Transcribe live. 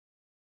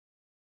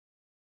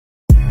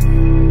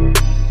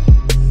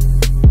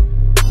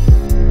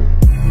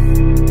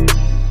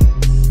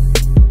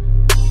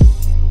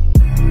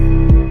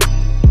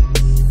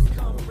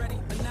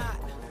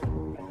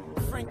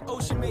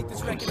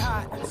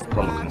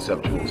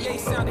conceptual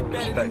perspective.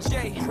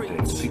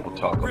 People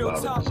talk about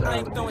it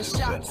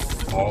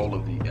as all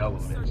of the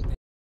elements.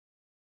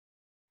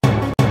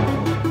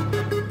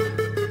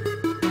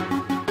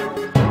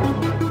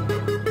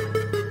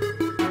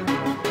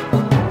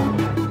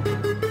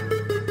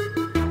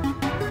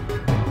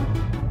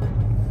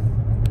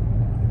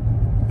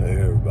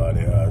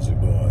 How's it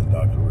going?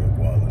 Dr. Rick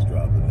Wallace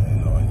dropping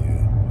in on you.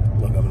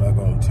 Look, I'm not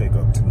going to take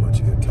up too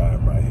much of your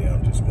time right here.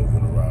 I'm just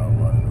moving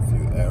around, running a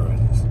few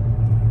errands.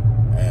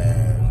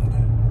 And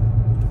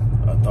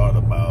I thought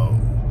about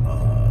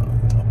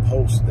a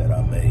post that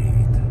I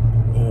made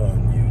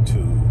on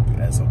YouTube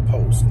as a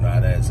post,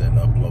 not as an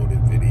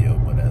uploaded video,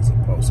 but as a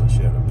post. I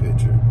shared a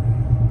picture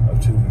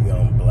of two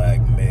young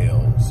black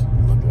males,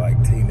 look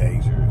like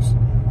teenagers,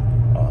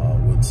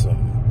 with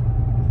some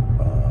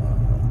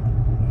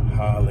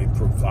highly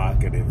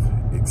provocative,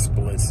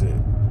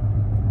 explicit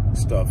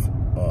stuff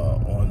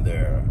on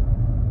their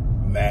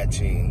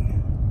matching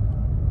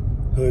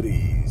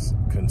hoodies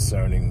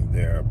concerning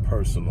their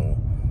personal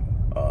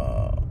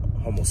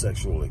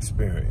homosexual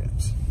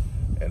experience.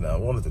 And I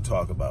wanted to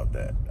talk about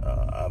that.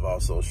 I've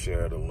also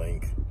shared a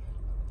link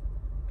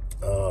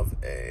of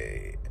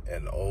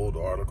an old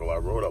article I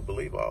wrote, I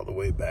believe all the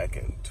way back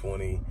in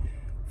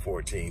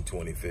 2014,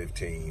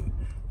 2015,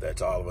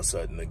 that's all of a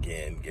sudden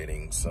again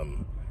getting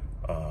some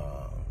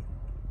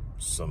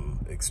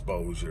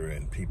exposure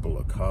and people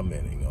are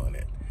commenting on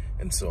it.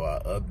 And so I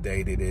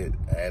updated it,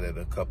 added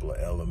a couple of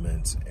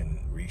elements and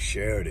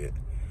reshared it.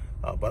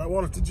 But I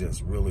wanted to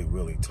just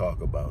really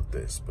talk about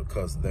this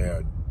because there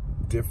are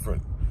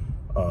different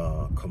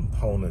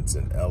components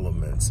and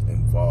elements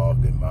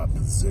involved in my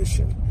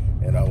position.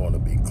 And I want to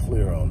be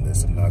clear on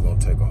this. I'm not going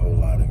to take a whole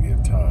lot of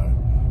your time.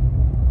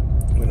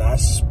 When I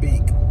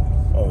speak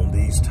on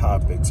these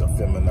topics of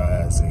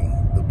feminizing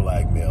the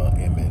black male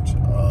image,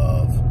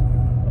 of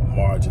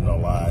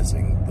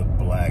marginalizing the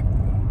black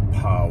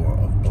power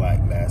of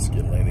black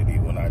masculinity,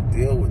 when I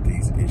deal with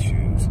these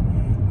issues,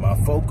 my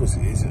focus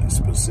isn't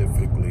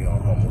specifically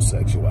on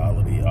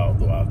homosexuality,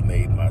 although I've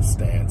made my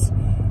stance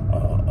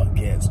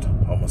against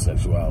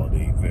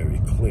homosexuality very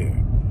clear.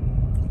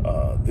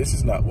 This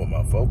is not what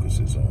my focus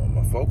is on.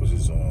 My focus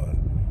is on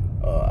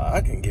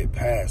I can get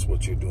past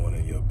what you're doing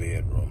in your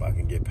bedroom. I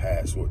can get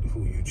past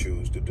who you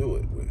choose to do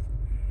it with.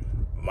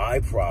 My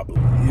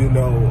problem, you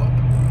know,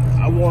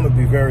 I want to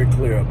be very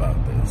clear about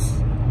this.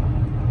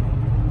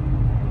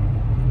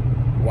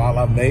 While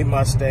I made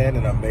my stand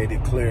and I made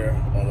it clear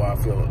on what I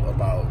feel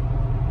about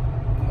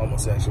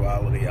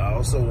homosexuality, I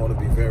also want to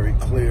be very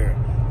clear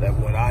that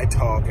when I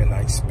talk and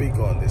I speak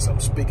on this, I'm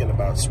speaking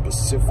about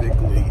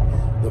specifically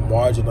the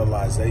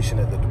marginalization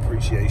and the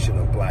depreciation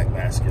of black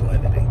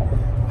masculinity.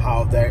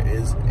 How there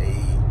is a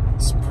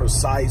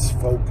precise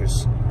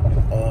focus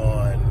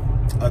on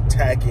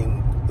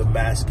attacking the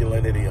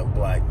masculinity of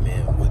black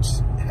men, which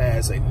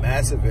has a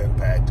massive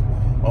impact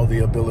on the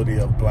ability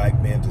of black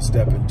men to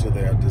step into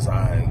their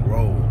designed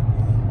role.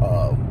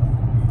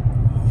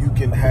 You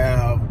can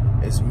have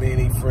as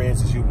many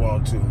friends as you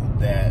want to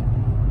that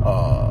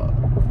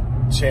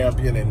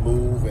champion and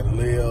move and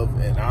live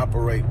and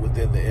operate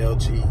within the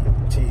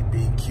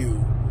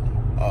LGBTQ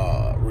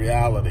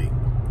reality.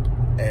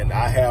 And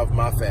I have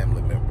my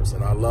family members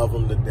and I love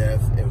them to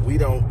death, and we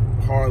don't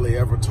hardly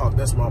ever talk.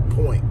 That's my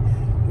point.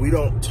 We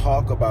don't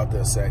talk about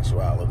their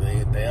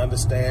sexuality. They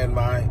understand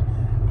my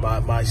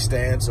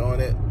stance on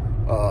it,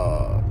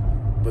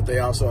 but they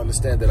also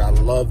understand that I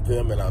love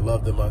them and I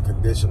love them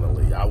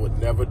unconditionally. I would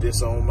never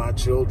disown my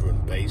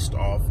children based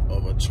off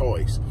of a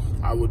choice.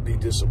 I would be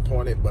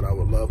disappointed, but I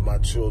would love my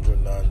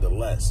children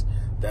nonetheless.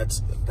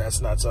 That's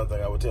not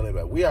something I would tell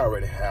anybody. We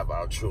already have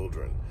our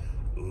children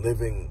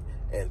living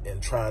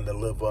and trying to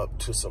live up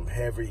to some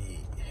heavy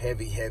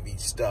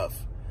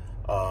stuff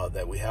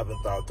that we haven't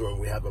thought through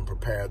and we haven't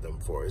prepared them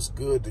for. It's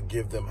good to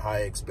give them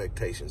high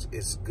expectations.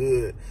 It's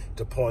good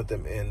to point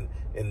them in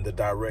the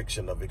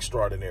direction of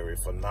extraordinary,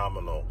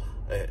 phenomenal,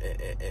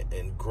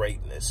 and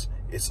greatness.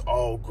 It's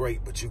all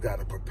great, but you got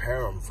to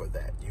prepare them for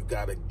that. You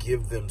got to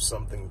give them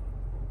something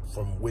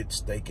from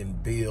which they can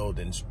build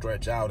and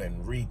stretch out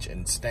and reach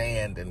and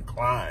stand and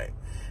climb.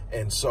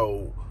 And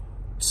so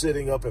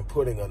sitting up and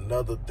putting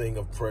another thing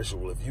of pressure,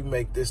 well, if you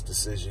make this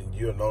decision,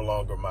 you're no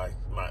longer my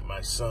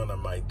son or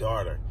my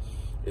daughter.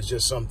 It's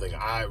just something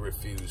I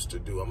refuse to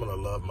do. I'm going to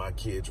love my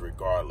kids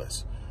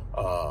regardless.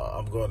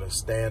 I'm going to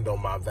stand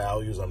on my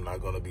values. I'm not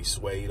going to be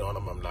swayed on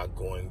them. I'm not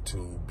going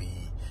to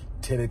be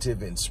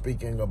tentative in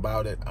speaking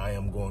about it. I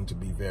am going to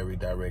be very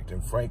direct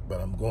and frank,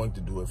 but I'm going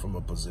to do it from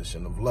a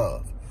position of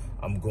love.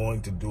 I'm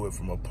going to do it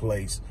from a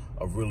place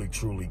of really,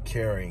 truly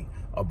caring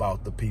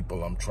about the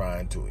people I'm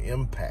trying to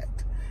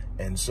impact.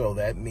 And so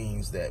that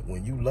means that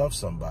when you love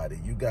somebody,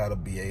 you got to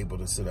be able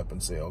to sit up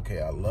and say, okay,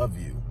 I love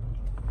you,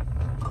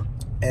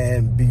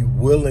 and be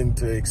willing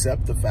to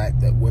accept the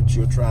fact that what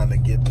you're trying to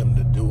get them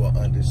to do or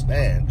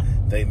understand,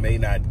 they may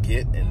not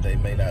get and they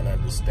may not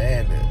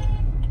understand it.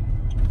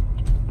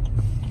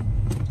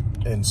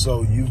 And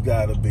so you've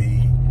got to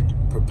be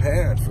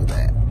prepared for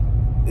that.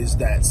 It's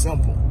that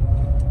simple.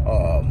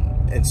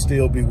 And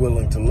still be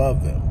willing to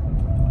love them.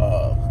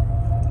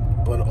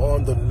 But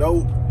on the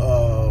note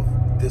of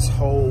this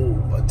whole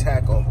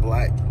attack on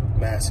black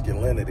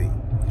masculinity,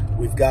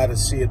 we've got to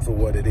see it for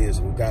what it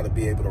is. We've got to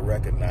be able to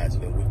recognize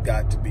it, and we've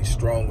got to be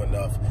strong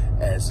enough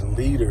as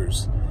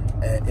leaders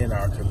in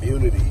our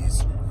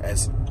communities,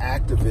 as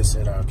activists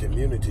in our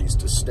communities,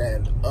 to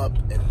stand up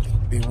and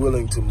be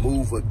willing to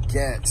move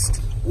against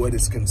what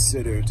is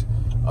considered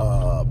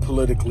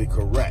politically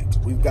correct.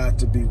 We've got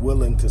to be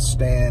willing to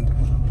stand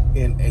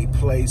in a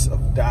place of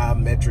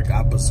diametric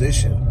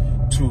opposition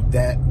to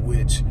that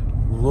which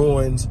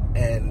ruins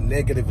and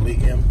negatively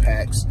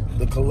impacts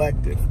the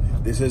collective.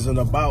 This isn't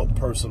about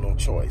personal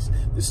choice.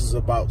 This is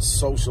about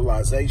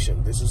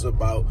socialization. This is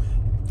about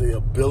the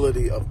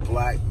ability of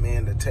black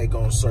men to take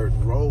on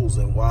certain roles.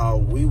 And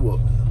while we will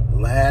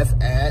laugh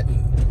at,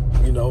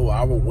 and, you know,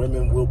 our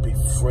women will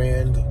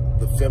befriend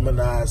the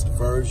feminized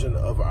version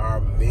of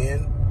our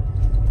men,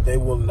 they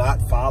will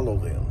not follow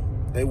them.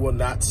 They will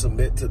not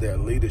submit to their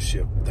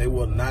leadership. They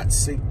will not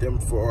seek them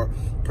for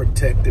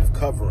protective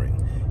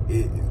covering.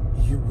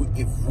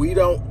 If we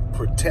don't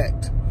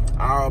protect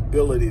our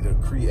ability to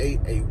create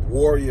a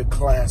warrior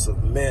class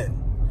of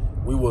men,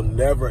 we will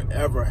never,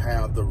 ever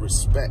have the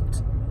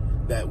respect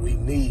that we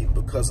need,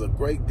 because a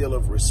great deal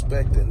of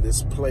respect in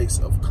this place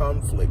of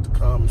conflict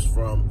comes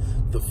from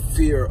the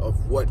fear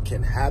of what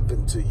can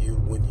happen to you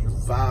when you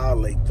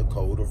violate the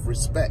code of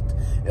respect.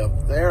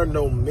 If there are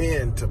no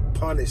men to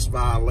punish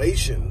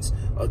violations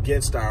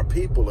against our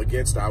people,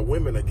 against our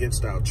women,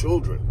 against our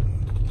children,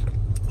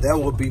 there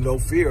will be no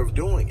fear of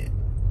doing it.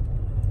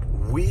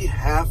 We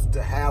have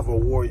to have a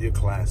warrior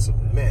class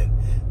of men.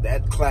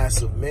 That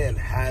class of men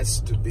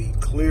has to be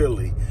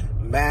clearly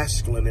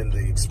masculine in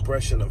the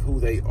expression of who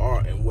they are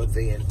and what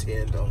they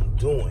intend on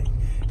doing.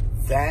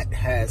 That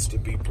has to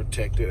be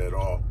protected at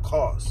all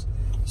costs.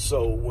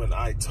 So when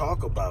I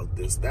talk about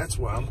this, that's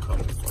where I'm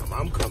coming from.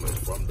 I'm coming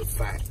from the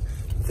fact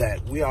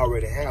that we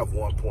already have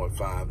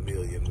 1.5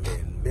 million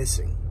men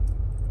missing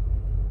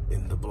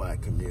in the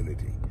black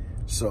community.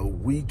 So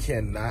we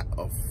cannot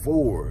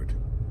afford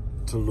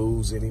to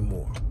lose any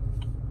more.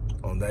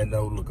 On that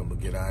note, look, I'm gonna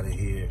get out of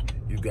here.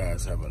 You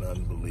guys have an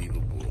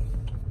unbelievable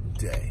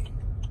day.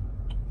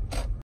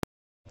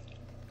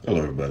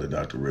 Hello everybody,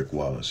 Dr. Rick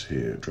Wallace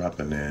here,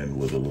 dropping in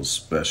with a little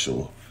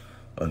special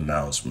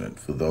announcement.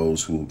 For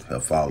those who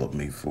have followed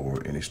me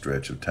for any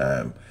stretch of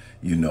time,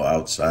 you know,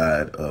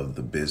 outside of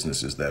the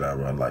businesses that I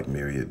run, like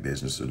Myriad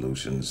Business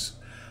Solutions,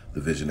 the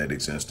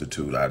Visionetics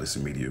Institute, Odyssey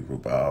Media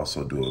Group, I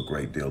also do a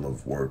great deal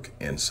of work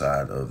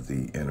inside of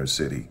the inner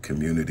city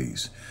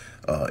communities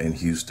in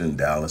Houston,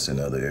 Dallas, and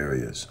other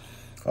areas.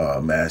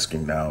 I'm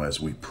asking now,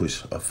 as we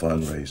push a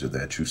fundraiser,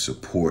 that you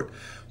support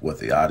what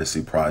the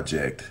Odyssey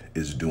Project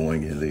is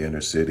doing in the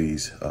inner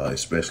cities,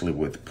 especially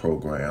with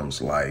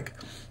programs like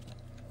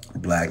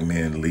Black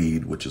Men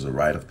Lead, which is a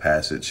rite of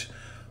passage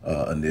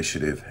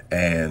initiative,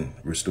 and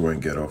Restoring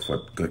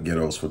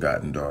Ghettos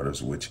Forgotten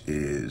Daughters, which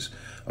is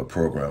a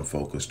program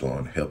focused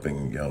on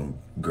helping young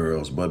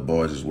girls, but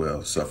boys as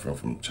well, suffering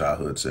from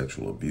childhood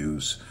sexual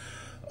abuse,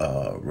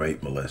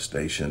 rape,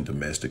 molestation,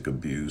 domestic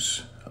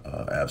abuse,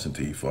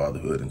 absentee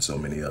fatherhood, and so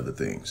many other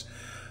things.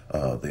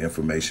 The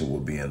information will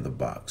be in the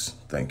box.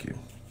 Thank you.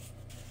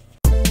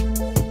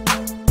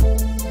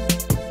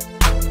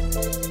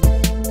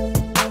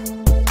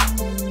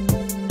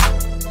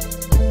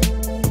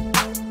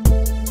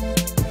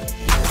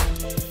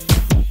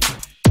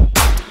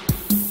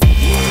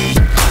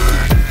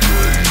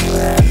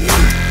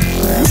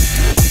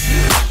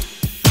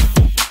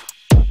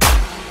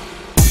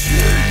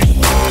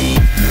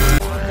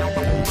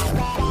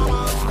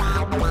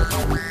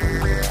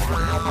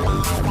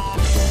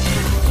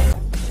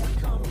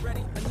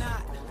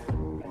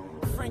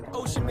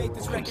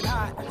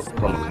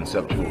 From a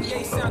conceptual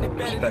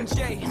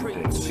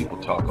perspective, people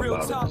talk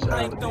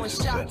about it as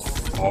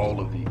success.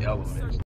 All of the elements